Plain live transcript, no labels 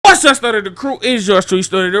What's up, Starter? The crew is yours truly,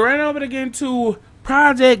 Starter. Right now, we're getting to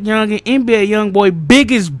Project Youngin, NBA YoungBoy,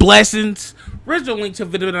 biggest blessings. Original link to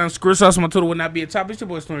the video down on the screen. So my Twitter will not be a top. It's your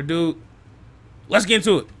boy Snordatdude. Let's get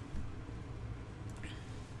into it.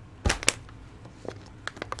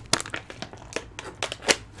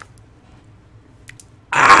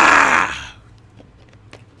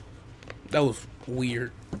 That was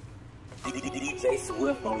weird. DJ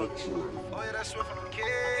Swift on the tune. Oh yeah, that's Swift on the kids.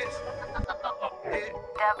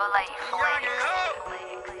 Double A Youngin, ho!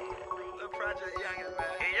 Little Project Youngin, man.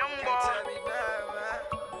 Hey, young boy. Can't tell me nothing, man.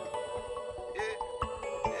 Yeah.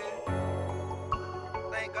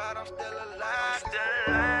 Thank God I'm still alive. Still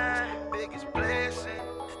alive. Biggest blessing.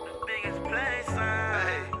 Biggest blessing.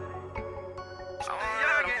 Hey.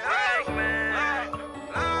 Youngin, ho! Man.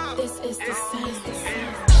 This is the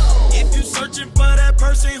sound. If you searching for that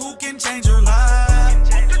person who can change your life,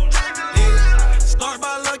 yeah. Start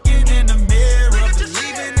by looking in the mirror,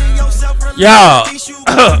 believing in yourself. Y'all. Now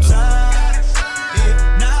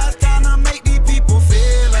it's time to make these people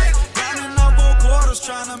feel like grinding up for quarters,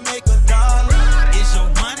 trying to make $1. Is your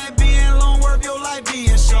money being long, worth your life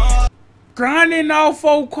being short? Grinding off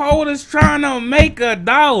 4 quarters, trying to make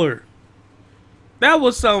 $1. That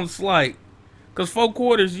was something slight. Because 4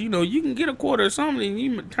 quarters, you know, you can get a quarter or something, and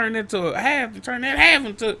you turn that to a half, and turn that half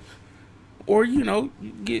into, or, you know,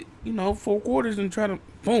 you get, 4 quarters and try to,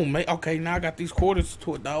 boom, make, okay, now I got these quarters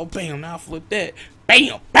to $1, bam, now I flip that,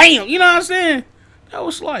 bam, bam, you know what I'm saying? That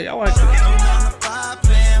was slight, I like that.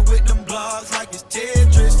 Playing with them blogs like it's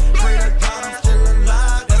Tetris. Pray to God I'm still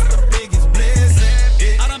alive, that's the biggest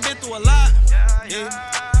blessing. I done been through a lot,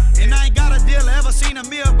 and I ain't got a deal, ever seen a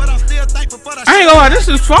meal, but I'm still thankful for the I ain't gonna lie, this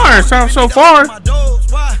is fire, so far.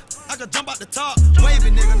 Why? I could jump out the top,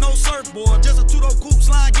 waving nigga, no surfboard, just a 2-door coupe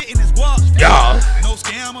slide, getting his guap. Y'all. No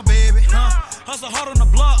scammer, baby, hustle hard on the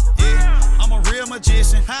block, yeah. I'm a real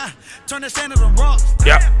magician, turn that sand into rocks.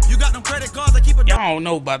 Yep. You got them credit cards that keep it. Y'all don't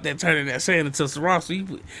know about that turning that sand into some rocks. So you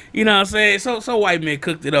know what I'm saying? So white man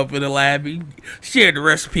cooked it up in the lab. He shared the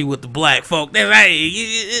recipe with the black folk. That's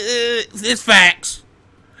it's facts.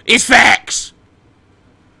 It's facts.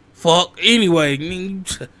 Fuck. Anyway, you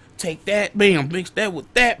take that, bam, mix that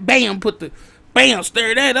with that, bam, put the, bam,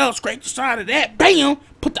 stir that up, scrape the side of that, bam,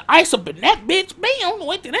 put the ice up in that bitch, bam,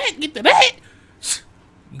 wait to that, get to that.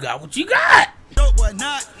 You got what you got. Dope, but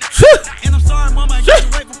not. And I'm sorry, mama, I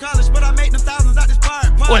graduated from college, but I made them thousands out this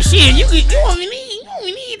pirate pot. Well, shit, you only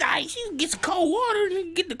need the ice. You can get some cold water, and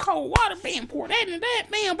you get the cold water, bam, pour that into that,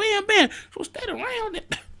 bam, bam, bam. So instead of around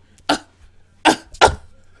it.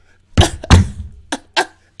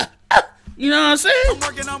 You know what I'm saying?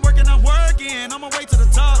 I'm working. I'm on way to the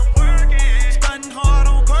top. Stunting hard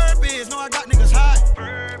on purpose. No, I got niggas hot.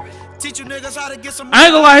 Teach you niggas how to get some. I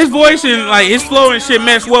ain't gonna lie, his voice and like his flow and shit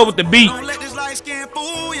match well with the beat. Don't let this light skin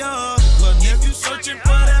fool ya. But if you searching for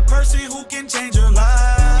that person who can change your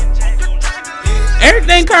life,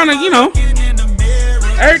 Everything kind of,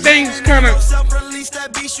 everything's kind of,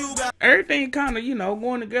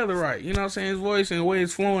 going together right. You know what I'm saying? His voice and the way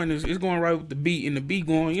it's flowing is going right with the beat, and the beat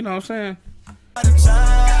going, you know what I'm saying? Now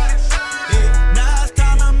it's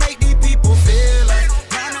time to make these people feel like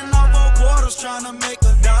grinding off 4 quarters, trying to make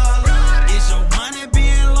 $1. Is your money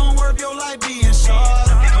being long, worth your life being short?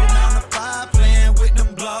 Go 9 to 5 playing with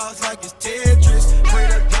them blogs like it's Tetris. Pray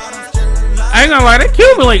to God I'm still alive. I ain't gonna lie, that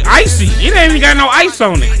Cuban like icy. It ain't even got no ice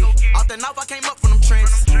on it. Off the knife, I came up from them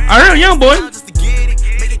trenches. I heard young boy. Just to get it,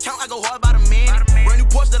 make it count, I go hard by the minute. Brand new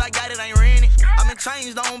Porsche that I got, it ain't rented. I've been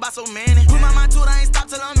changed on by so many. Put my mind to it, I ain't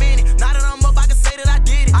stopped till I'm in it. Now that I'm up, I can say that I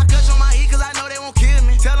did it. I clutch on my heat cause I know they won't kill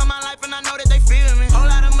me. Tell them my life and I know that they feel me. Whole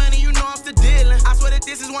lot of money, you know I'm still dealing. I swear that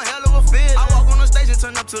this is one hell of a feeling. I walk on the stage and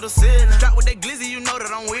turn up to the ceiling. Strap with that glizzy, you know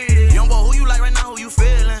that I'm with it. Young boy, who you like right now, who you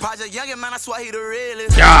feeling? Project Youngin, man, I swear he the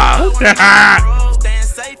realest. Yeah. Staying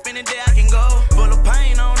safe any day I can go. Full of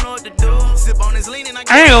pain, I don't know what to do. Sip on this lean and I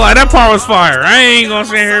I ain't gonna lie, that part was fire. I ain't gonna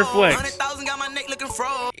sit here and flex. 100,000 got my neck looking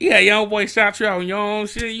froze. Yeah, young boy shot you out on your own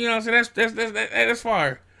shit. You know what I'm saying? That's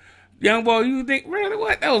fire. Young boy, you think really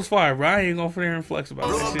what? That was fire, bro. I ain't gonna sit here and flex about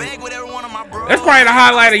that shit. That's probably the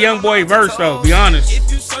highlight of young boy verse, though. Be honest.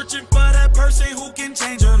 If you searching for that person who can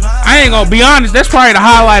change your life, I ain't gonna be honest. That's probably the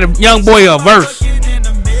highlight of young boy verse.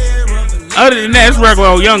 Other than that, it's regular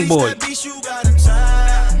old young boy.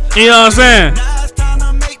 You know what I'm saying?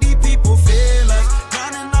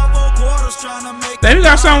 Then you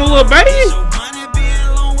got something with Lil Baby.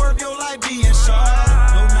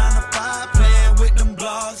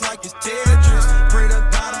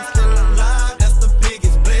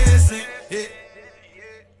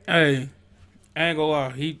 Hey, I ain't gonna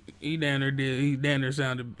lie, he down there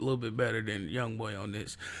sounded a little bit better than YoungBoy on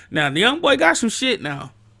this. Now the YoungBoy got some shit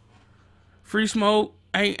now. Free Smoke.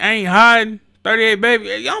 I ain't hiding. 38 Baby.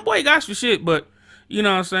 YoungBoy got some shit, but you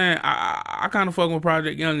know what I'm saying? I kind of fuck with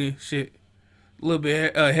Project Youngin shit a little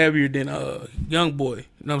bit heavier than YoungBoy. You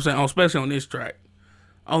know what I'm saying? Especially on this track.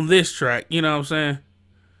 You know what I'm saying?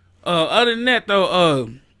 Other than that though,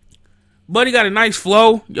 Buddy got a nice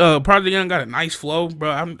flow. Project Young got a nice flow,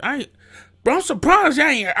 bro. I'm surprised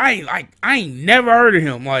I ain't never heard of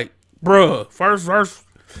him. Like, bro, first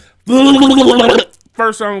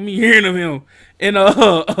song me hearing of him, and it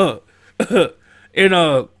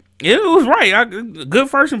was right. Good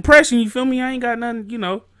first impression. You feel me? I ain't got nothing. You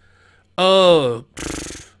know,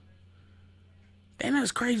 damn,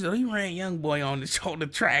 that's crazy though. He ran YoungBoy on the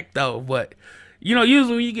track though, but you know,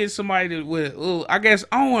 usually when you get somebody with, I guess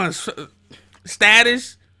I don't want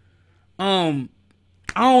status. I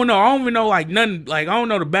don't know. I don't even know like nothing. Like I don't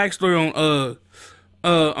know the backstory on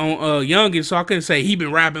Youngin, so I couldn't say he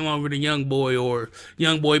been rapping longer than YoungBoy or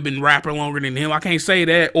YoungBoy been rapping longer than him. I can't say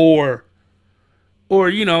that, or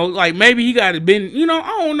you know, like maybe he got it been. You know,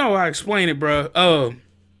 I don't know how to explain it, bro.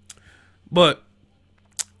 But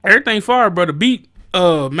everything fire, bro. The beat,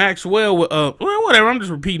 Maxwell with well, whatever. I'm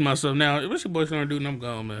just repeating myself now. What's your boy Snordatdude? And I'm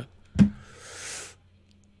gone, man.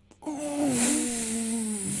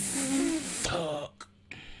 Fuck.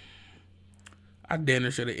 I damn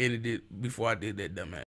near should have ended it before I did that dumbass.